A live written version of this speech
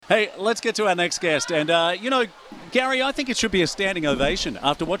Hey, let's get to our next guest. And, Gary, I think it should be a standing ovation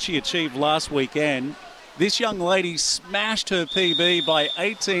after what she achieved last weekend. This young lady smashed her PB by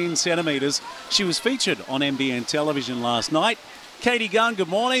 18 centimetres. She was featured on NBN television last night. Katie Gunn, good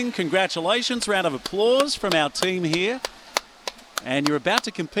morning. Congratulations. Round of applause from our team here. And you're about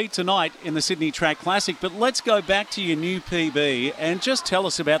to compete tonight in the Sydney Track Classic. But let's go back to your new PB and just tell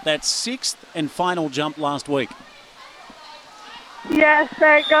us about that sixth and final jump last week. Yeah,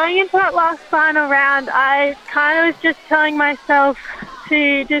 so going into that last final round, I kind of was just telling myself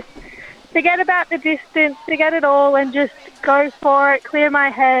to just forget about the distance, forget it all, and just go for it, clear my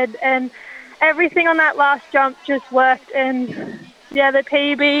head, and everything on that last jump just worked. And yeah, the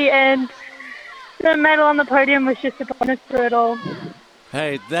PB and the medal on the podium was just a bonus through it all.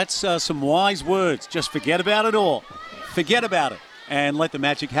 Hey, that's some wise words. Just forget about it all. Forget about it and let the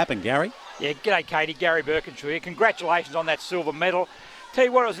magic happen, Gary. Yeah, g'day Katie, Gary Birkinshaw here. Congratulations on that silver medal. Tell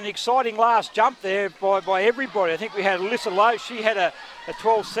you what, it was an exciting last jump there by everybody. I think we had Alyssa Lowe, she had a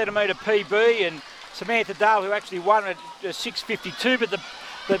 12 centimetre PB, and Samantha Dale, who actually won at 6.52, but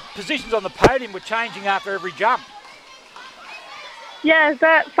the positions on the podium were changing after every jump. Yeah,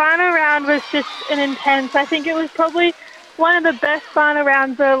 that final round was just an intense. I think it was probably one of the best final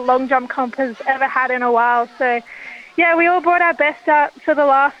rounds the long jump comp has ever had in a while. So yeah, we all brought our best out for the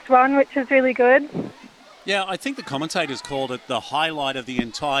last one, which was really good. Yeah, I think the commentators called it the highlight of the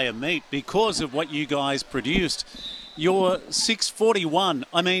entire meet because of what you guys produced. Your 6:41,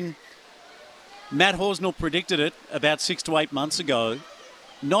 I mean, Matt Horsnell predicted it about 6 to 8 months ago.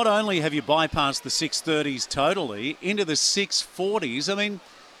 Not only have you bypassed the 6:30s totally into the 6:40s, I mean,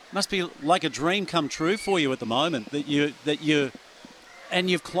 must be like a dream come true for you at the moment that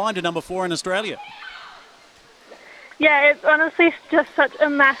you've climbed to number 4 in Australia. Yeah, it's honestly just such a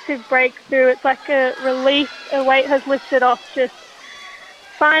massive breakthrough. It's like a relief, a weight has lifted off, just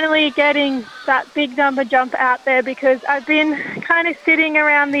finally getting that big number jump out there, because I've been kind of sitting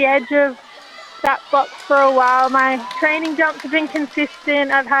around the edge of that box for a while. My training jumps have been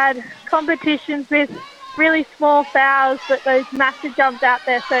consistent. I've had competitions with really small fouls, but those massive jumps out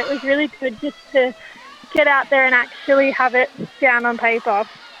there, so it was really good just to get out there and actually have it down on paper.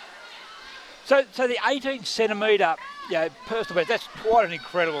 So the 18 centimetre, personal best, that's quite an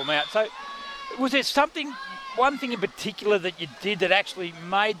incredible amount. So was there one thing in particular that you did that actually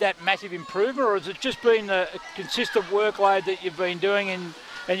made that massive improvement, or has it just been a consistent workload that you've been doing and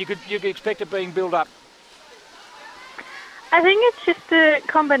you could expect it being built up? I think it's just a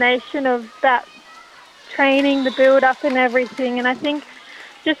combination of that training, the build up and everything. And I think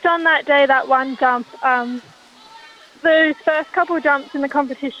just on that day, that one jump, those first couple of jumps in the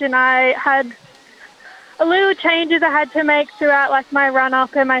competition, I had a little changes I had to make throughout, like my run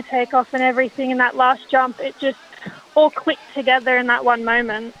up and my takeoff and everything. And that last jump, it just all clicked together in that one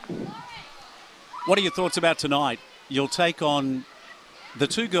moment. What are your thoughts about tonight? You'll take on the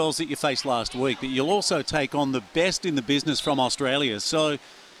two girls that you faced last week, but you'll also take on the best in the business from Australia. So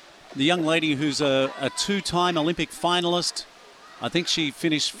the young lady who's a two-time Olympic finalist, I think she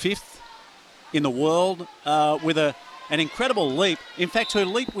finished 5th in the world with an incredible leap. In fact, her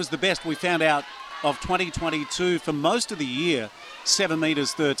leap was the best we found out of 2022 for most of the year, 7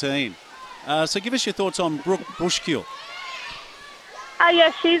 metres 13. So give us your thoughts on Brooke Bushkill.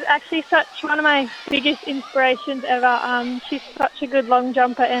 Yeah, she's actually one of my biggest inspirations ever. She's such a good long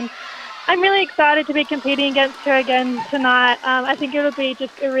jumper, and I'm really excited to be competing against her again tonight. I think it'll be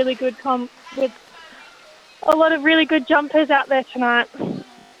just a really good comp with a lot of really good jumpers out there tonight.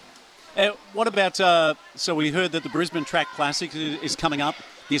 What about, so we heard that the Brisbane Track Classic is coming up,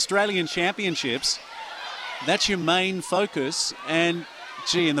 the Australian Championships, that's your main focus, and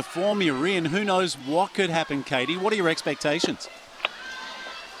gee, in the form you're in, who knows what could happen, Katie? What are your expectations?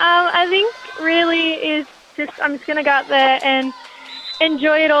 I think really is I'm just going to go out there and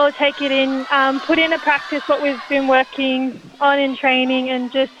enjoy it all, take it in, put into practice what we've been working on in training, and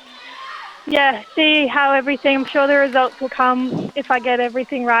just, see how everything, I'm sure the results will come if I get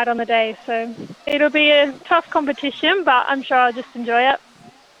everything right on the day. So it'll be a tough competition, but I'm sure I'll just enjoy it.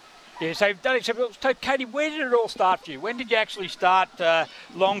 Yeah, so Katie, where did it all start for you? When did you actually start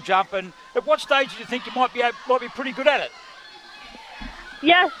long jump, and at what stage did you think you might be pretty good at it?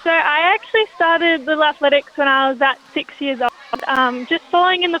 Yeah, so I actually started little athletics when I was about 6 years old, just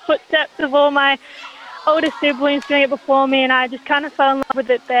following in the footsteps of all my older siblings doing it before me, and I just kind of fell in love with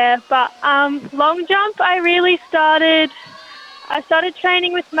it there. But long jump, I started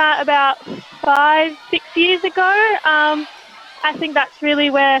training with Matt about 5-6 years ago. I think that's really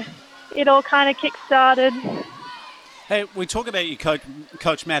where it all kind of kick-started. Hey, we talk about your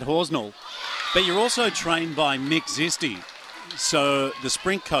coach Matt Horsnell, but you're also trained by Mick Zisti. so the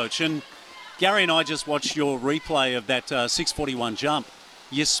sprint coach, and Gary and I just watched your replay of that 6:41 jump.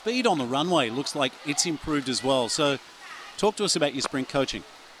 Your speed on the runway looks like it's improved as well. So talk to us about your sprint coaching.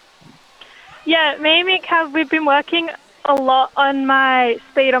 Yeah, me and Mick we've been working a lot on my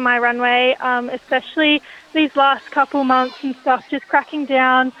speed on my runway, especially these last couple months and stuff, just cracking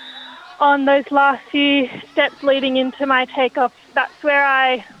down on those last few steps leading into my takeoff. That's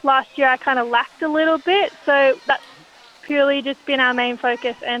where last year I kind of lacked a little bit, so that's purely just been our main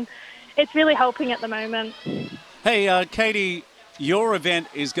focus, and it's really helping at the moment. Hey, Katie, your event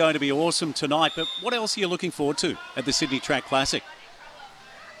is going to be awesome tonight, but what else are you looking forward to at the Sydney Track Classic?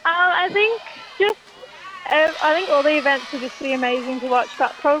 I think all the events will just be amazing to watch,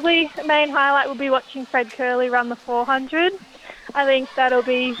 but probably the main highlight will be watching Fred Curley run the 400. I think that'll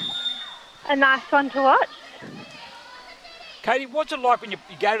be a nice one to watch. Katie, what's it like when you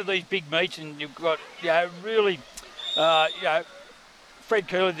go to these big meets and you've got really Fred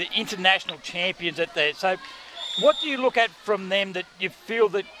Curley, the international champions at there? So what do you look at from them that you feel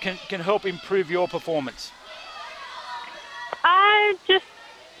that can help improve your performance? I just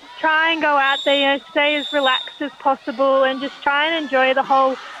try and go out there, stay as relaxed as possible, and just try and enjoy the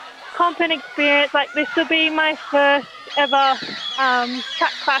whole comp and experience. Like, this will be my first ever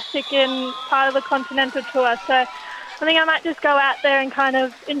track classic and part of the Continental Tour, so I think I might just go out there and kind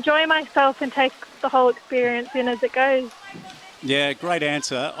of enjoy myself and take the whole experience in as it goes. Yeah, great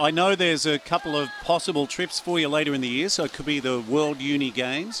answer. I know there's a couple of possible trips for you later in the year, so it could be the World Uni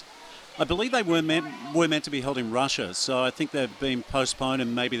Games. I believe they were meant to be held in Russia, so I think they've been postponed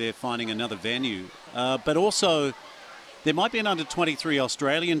and maybe they're finding another venue. But also, there might be an under-23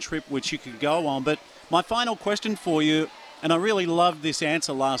 Australian trip which you could go on. But my final question for you, and I really loved this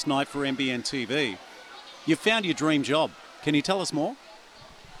answer last night for NBN TV, you found your dream job. Can you tell us more?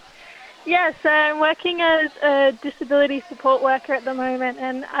 Yes, I'm working as a disability support worker at the moment,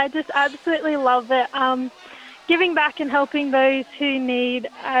 and I just absolutely love it. Giving back and helping those who need,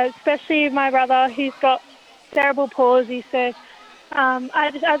 especially my brother who's got cerebral palsy. So I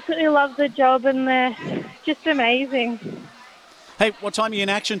just absolutely love the job, and they're just amazing. Hey, what time are you in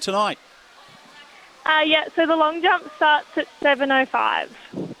action tonight? So the long jump starts at 7:05.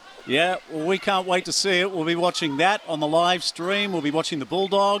 Yeah, well, we can't wait to see it. We'll be watching that on the live stream. We'll be watching the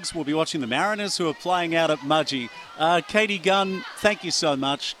Bulldogs. We'll be watching the Mariners, who are playing out at Mudgee. Katie Gunn, thank you so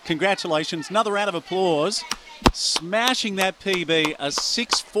much. Congratulations. Another round of applause. Smashing that PB, a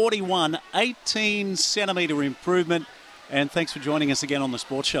 6:41, 18-centimetre improvement. And thanks for joining us again on the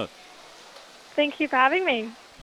Sports Show. Thank you for having me.